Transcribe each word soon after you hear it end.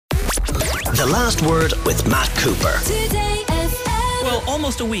The Last Word with Matt Cooper. Well,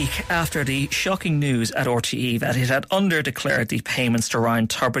 almost a week after the shocking news at RTE that it had underdeclared the payments to Ryan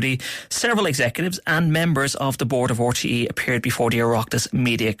Tubridy, several executives and members of the board of RTE appeared before the Oireachtas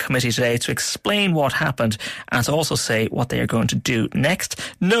Media Committee today to explain what happened and to also say what they are going to do next.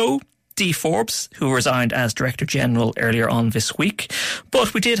 No Dee Forbes, who resigned as Director General earlier on this week.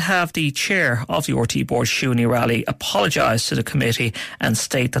 But we did have the chair of the RTE board, Siún Railly, apologise to the committee and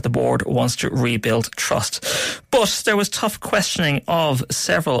state that the board wants to rebuild trust. But there was tough questioning of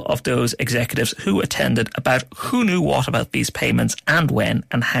several of those executives who attended about who knew what about these payments and when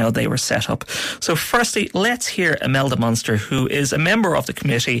and how they were set up. So firstly, let's hear Imelda Munster, who is a member of the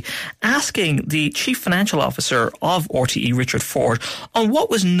committee, asking the Chief Financial Officer of RTE, Richard Ford, on what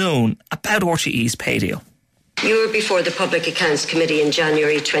was known about RTE's pay deal. You were before the Public Accounts Committee in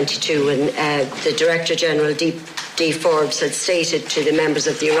January 22 and the Director General, Dee Forbes, had stated to the members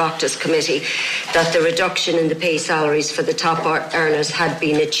of the Oireachtas Committee that the reduction in the pay salaries for the top earners had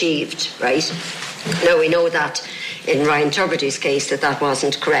been achieved, right? Now, we know that in Ryan Tubridy's case that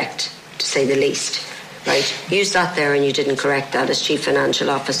wasn't correct, to say the least, right? You sat there and you didn't correct that as Chief Financial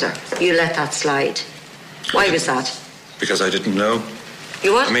Officer. You let that slide. Why was that? Because I didn't know.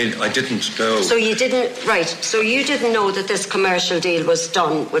 You what? I mean, I didn't know. So you didn't, right, so you didn't know that this commercial deal was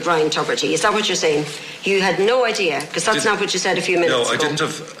done with Ryan Tubridy. Is that what you're saying? You had no idea, because that's not what you said a few minutes ago. No, I didn't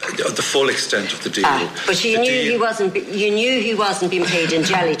have the full extent of the deal. But you knew he wasn't being paid in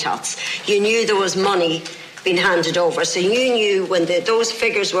jelly tots. You knew there was money being handed over. So you knew when those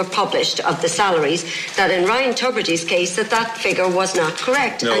figures were published of the salaries that in Ryan Tubridy's case that figure was not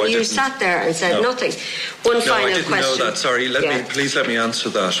correct. No, and I you didn't. sat there and said nothing. One final I didn't question. know that. Sorry, please let me answer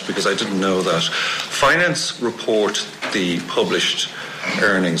that, because I didn't know that. Finance report the published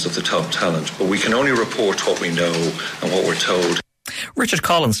earnings of the top talent, but we can only report what we know and what we're told. Richard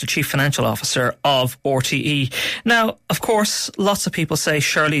Collins, the Chief Financial Officer of RTE. Now, of course, lots of people say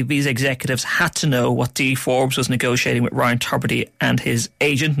surely these executives had to know what Dee Forbes was negotiating with Ryan Tubridy and his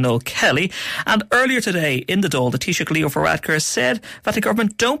agent, Noel Kelly. And earlier today in the Dáil, the Taoiseach Leo Varadkar said that the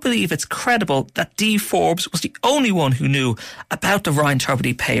government don't believe it's credible that Dee Forbes was the only one who knew about the Ryan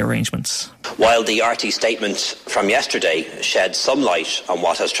Tubridy pay arrangements. While the RT statement from yesterday shed some light on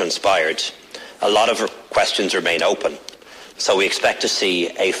what has transpired, a lot of questions remain open. So we expect to see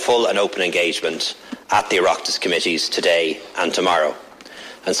a full and open engagement at the Oireachtas committees today and tomorrow.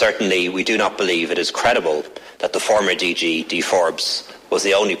 And certainly we do not believe it is credible that the former DG, Dee Forbes, was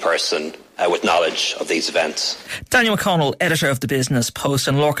the only person with knowledge of these events. Daniel McConnell, editor of The Business Post,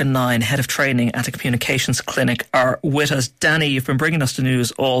 and Lorcan Nyhan, head of training at a communications clinic, are with us. Danny, you've been bringing us the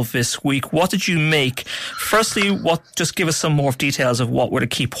news all this week. What did you make? Firstly, just give us some more details of what were the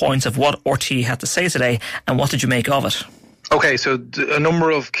key points of what RTE had to say today, and what did you make of it? Okay, so a number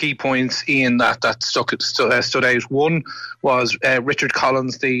of key points, Ian, that stood out. One was Richard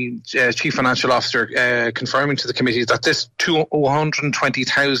Collins, the Chief Financial Officer, confirming to the committee that this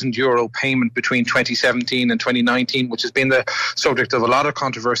 €120,000 payment between 2017 and 2019, which has been the subject of a lot of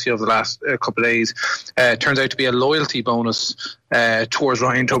controversy over the last couple of days, turns out to be a loyalty bonus towards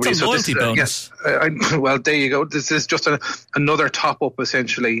Ryan Tubridy. What's a loyalty bonus? Well, there you go. This is just another top-up,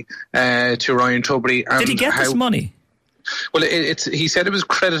 essentially, to Ryan Tubridy. Did he get this money? Well, he said it was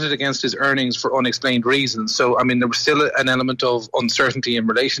credited against his earnings for unexplained reasons. So, I mean, there was still an element of uncertainty in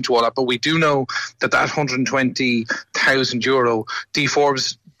relation to all that. But we do know that €120,000, Dee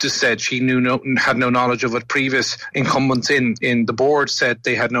Forbes just said she had no knowledge of it. Previous incumbents in the board said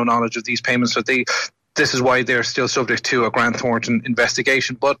they had no knowledge of these payments. So this is why they're still subject to a Grant Thornton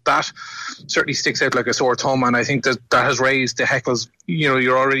investigation. But that certainly sticks out like a sore thumb, and I think that has raised the heckles. You know,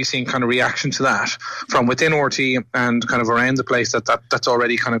 you're already seeing kind of reaction to that from within RTE and kind of around the place that's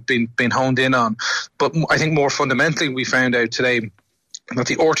already kind of been honed in on. But I think more fundamentally, we found out today that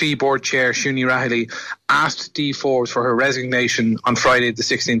the RTE board chair, Siún Railly, asked Dee Forbes for her resignation on Friday the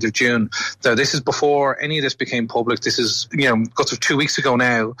 16th of June. So this is before any of this became public. This is, guts of 2 weeks ago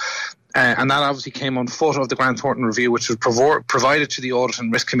now. And that obviously came on foot of the Grant Thornton review, which was provided to the Audit and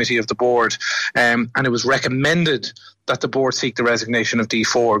Risk Committee of the board. And it was recommended that the board seek the resignation of Dee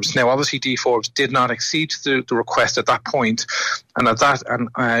Forbes. Now, obviously, Dee Forbes did not accede to the request at that point. And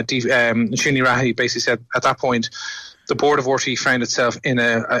Siún Railly basically said at that point, the board of RTE found itself in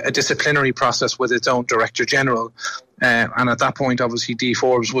a disciplinary process with its own Director General. And at that point, obviously, Dee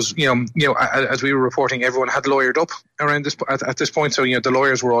Forbes was, as we were reporting, everyone had lawyered up around this at this point. So, the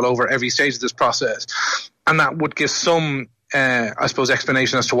lawyers were all over every stage of this process. And that would give some,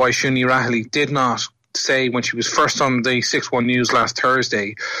 explanation as to why Siún Railly did not say when she was first on the 6-1 News last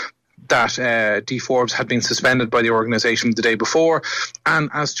Thursday that Dee Forbes had been suspended by the organisation the day before, and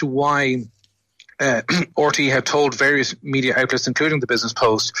as to why RTE had told various media outlets, including the Business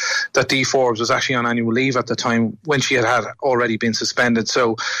Post, that Dee Forbes was actually on annual leave at the time when she had already been suspended.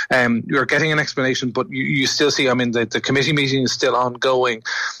 So you're getting an explanation, but you still see, the committee meeting is still ongoing.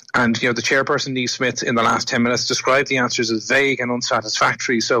 And, the chairperson, Niamh Smith, in the last 10 minutes described the answers as vague and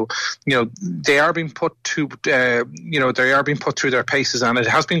unsatisfactory. So, they are being put to, they are being put through their paces, and it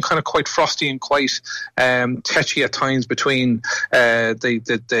has been kind of quite frosty and quite tetchy at times between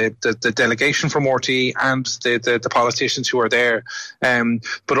the delegation from RTE and the politicians who are there.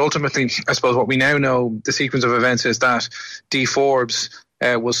 But ultimately, I suppose what we now know, the sequence of events, is that Dee Forbes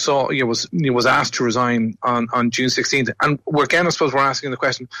was asked to resign on June 16th. And I suppose we're asking the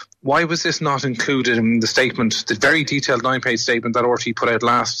question, why was this not included in the statement, the very detailed 9-page statement that RTE put out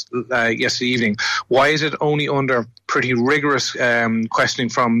yesterday evening? Why is it only under pretty rigorous questioning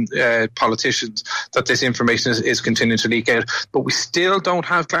from politicians that this information is continuing to leak out? But we still don't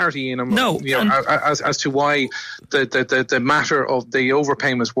have clarity as to why the matter of the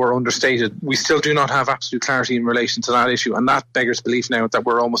overpayments were understated. We still do not have absolute clarity in relation to that issue, and that beggars belief now that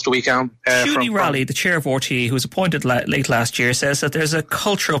we're almost a week on. Judy Raleigh, the chair of RTE, who was appointed late last year, says that there's a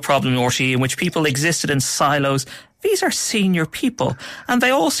cultural problem in RTE in which people existed in silos. These are senior people, and they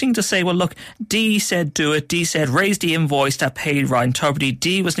all seem to say, well, look, Dee said do it. Dee said raise the invoice that paid Ryan Tubridy.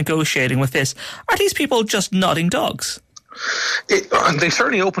 Dee was negotiating with this. Are these people just nodding dogs? And they're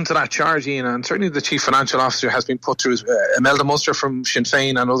certainly open to that charge, Ian, and certainly the chief financial officer has been put through. Imelda Munster from Sinn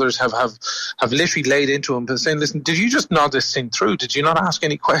Féin and others have literally laid into him saying, listen, did you just nod this thing through? Did you not ask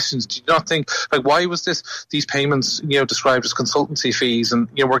any questions? Did you not think, why was these payments described as consultancy fees? And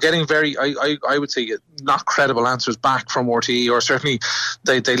we're getting very, I would say, not credible answers back from RTE, or certainly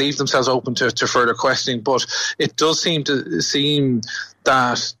they leave themselves open to further questioning. But it does seem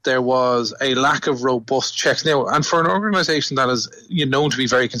that there was a lack of robust checks. Now, and for an organisation that is known to be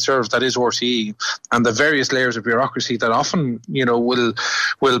very conservative, that is RTE, and the various layers of bureaucracy that often will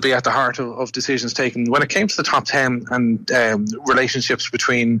be at the heart of decisions taken, when it came to the top 10 and relationships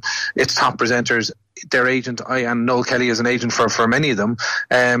between its top presenters, their agent, and Noel Kelly is an agent for many of them,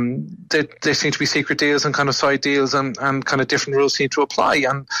 there seem to be secret deals and kind of side deals, and kind of different rules seem to apply.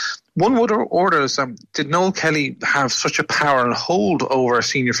 And one would order is, did Noel Kelly have such a power and hold over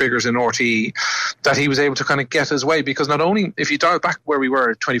senior figures in RTE that he was able to kind of get his way? Because not only, if you dial back where we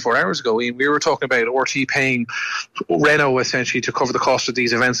were 24 hours ago, Ian, we were talking about RTE paying Renault essentially to cover the cost of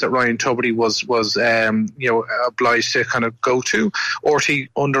these events that Ryan Tubridy was obliged to kind of go to. RTE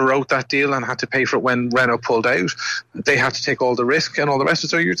underwrote that deal and had to pay for it when Renault pulled out. They had to take all the risk and all the rest of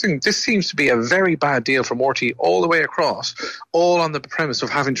it. So you're thinking, this seems to be a very bad deal from RTE all the way across, all on the premise of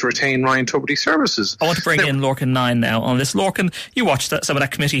having to retain Ryan Tubridy's services. I want to bring in Lorcan Nyhan now on this. Lorcan, you watched some of that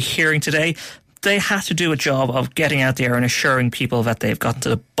committee hearing today. They had to do a job of getting out there and assuring people that they've gotten to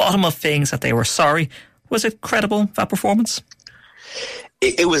the bottom of things, that they were sorry. Was it credible, that performance?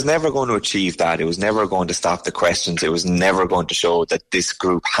 It was never going to achieve that. It was never going to stop the questions. It was never going to show that this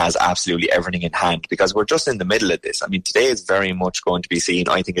group has absolutely everything in hand, because we're just in the middle of this. I mean, today is very much going to be seen,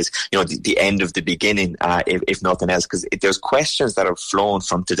 I think, as the end of the beginning, if nothing else, because there's questions that are flown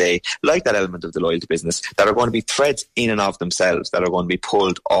from today, like that element of the loyalty business, that are going to be threads in and of themselves that are going to be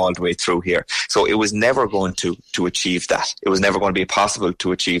pulled all the way through here. So it was never going to achieve that. It was never going to be possible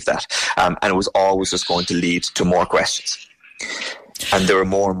to achieve that. And it was always just going to lead to more questions. And there were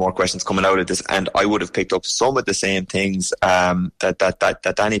more and more questions coming out of this, and I would have picked up some of the same things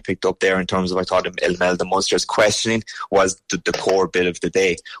that Danny picked up there, in terms of, I thought Imelda Munster's questioning was the core bit of the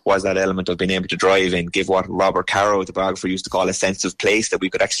day, was that element of being able to drive in, give what Robert Caro, the biographer, used to call a sense of place, that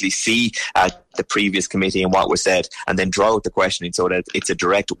we could actually see at the previous committee and what was said, and then draw out the questioning so that it's a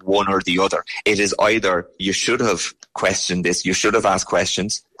direct one or the other. It is either you should have questioned this, you should have asked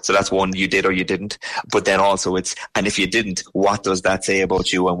questions, so that's one, you did or you didn't. But then also and if you didn't, what does that say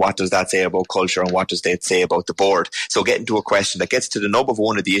about you, and what does that say about culture, and what does that say about the board? So getting to a question that gets to the nub of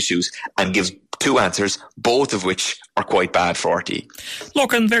one of the issues and gives two answers, both of which are quite bad for RTE.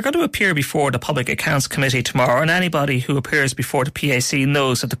 Lorcan, they're going to appear before the Public Accounts Committee tomorrow, and anybody who appears before the PAC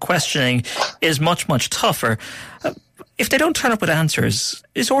knows that the questioning is much, much tougher. If they don't turn up with answers,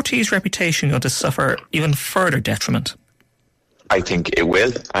 is RTE's reputation going to suffer even further detriment? I think it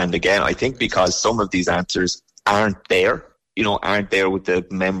will. And again, I think because some of these answers aren't there with the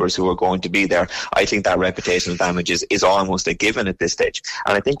members who are going to be there, I think that reputational damage is almost a given at this stage.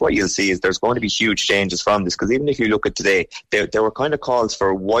 And I think what you'll see is there's going to be huge changes from this, because even if you look at today, there were kind of calls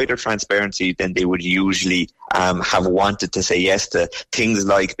for wider transparency than they would usually have wanted to say yes to things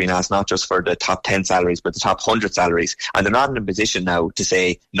like being asked not just for the top 10 salaries, but the top 100 salaries. And they're not in a position now to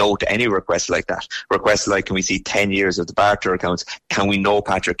say no to any requests like that. Requests like, can we see 10 years of the barter accounts? Can we know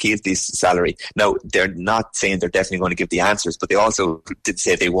Patrick Keelty's salary? Now, they're not saying they're definitely going to give the answers, but they also did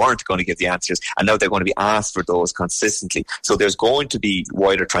say they weren't going to give the answers. And now they're going to be asked for those consistently. So there's going to be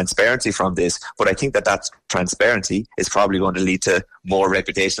wider transparency from this. But I think that transparency is probably going to lead to more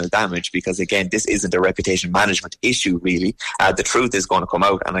reputational damage, because again, this isn't a reputation management issue really. The truth is going to come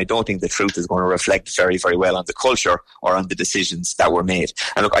out, and I don't think the truth is going to reflect very, very well on the culture or on the decisions that were made.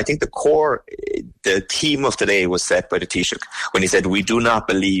 And look, I think the theme of today was set by the Taoiseach when he said, we do not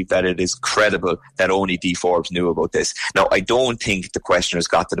believe that it is credible that only D. Forbes knew about this. Now, I don't think the questioners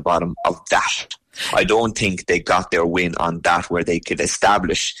got to the bottom of that. I don't think they got their win on that, where they could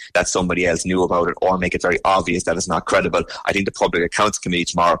establish that somebody else knew about it or make it very obvious that it's not credible. I think the Public Accounts Committee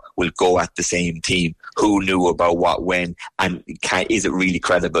tomorrow will go at the same theme. Who knew about what, when, and is it really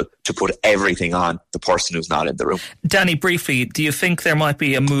credible to put everything on the person who's not in the room? Danny, briefly, do you think there might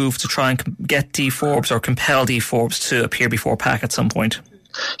be a move to try and get D. Forbes or compel D. Forbes to appear before PAC at some point?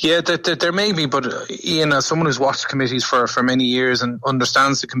 Yeah, there may be, but Ian, as someone who's watched committees for many years and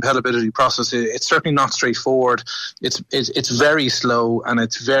understands the compellability process, it's certainly not straightforward. It's very slow and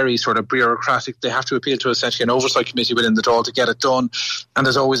it's very sort of bureaucratic. They have to appeal to essentially an oversight committee within the Dáil to get it done, and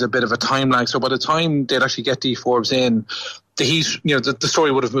there's always a bit of a time lag. So by the time they'd actually get D. Forbes in, the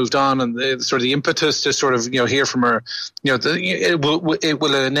story would have moved on, and the impetus to sort of hear from her, it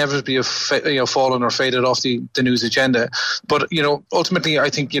will inevitably have fallen or faded off the news agenda. But ultimately,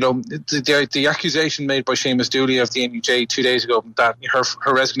 I think the accusation made by Seamus Dooley of the NUJ 2 days ago that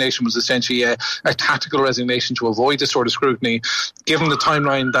her resignation was essentially a tactical resignation to avoid this sort of scrutiny, given the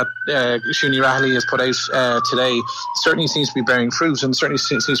timeline that Shuni Rahilly has put out today, certainly seems to be bearing fruit, and certainly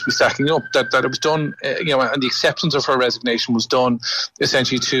seems to be stacking up. That it was done, and the acceptance of her resignation was done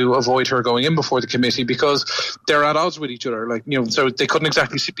essentially to avoid her going in before the committee, because they're at odds with each other. So they couldn't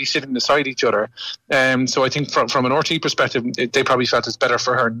exactly be sitting beside each other. So I think from an RT perspective, they probably felt it's better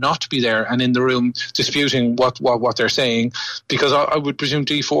for her not to be there and in the room disputing what they're saying, because I would presume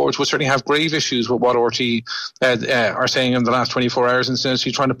D. Forbes would certainly have grave issues with what RT are saying in the last 24 hours, instead of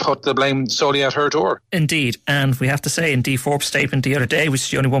trying to put the blame solely at her door. Indeed, and we have to say, in D. Forbes' statement the other day, which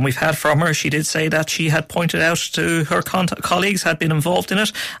is the only one we've had from her, she did say that she had pointed out to her colleagues had been involved in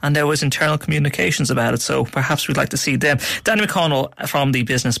it, and there was internal communications about it, so perhaps we'd like to see them. Daniel McConnell from the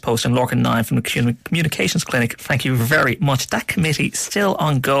Business Post and Lorcan Nyhan from the Communications Clinic, thank you very much. That committee still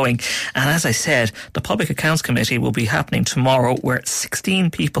ongoing, and as I said, the Public Accounts Committee will be happening tomorrow, where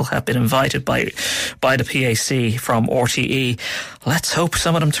 16 people have been invited by the PAC from RTE. Let's hope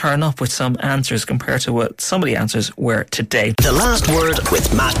some of them turn up with some answers compared to what some of the answers were today. The Last Word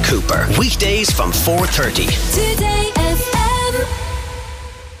with Matt Cooper, weekdays from 4:30. Today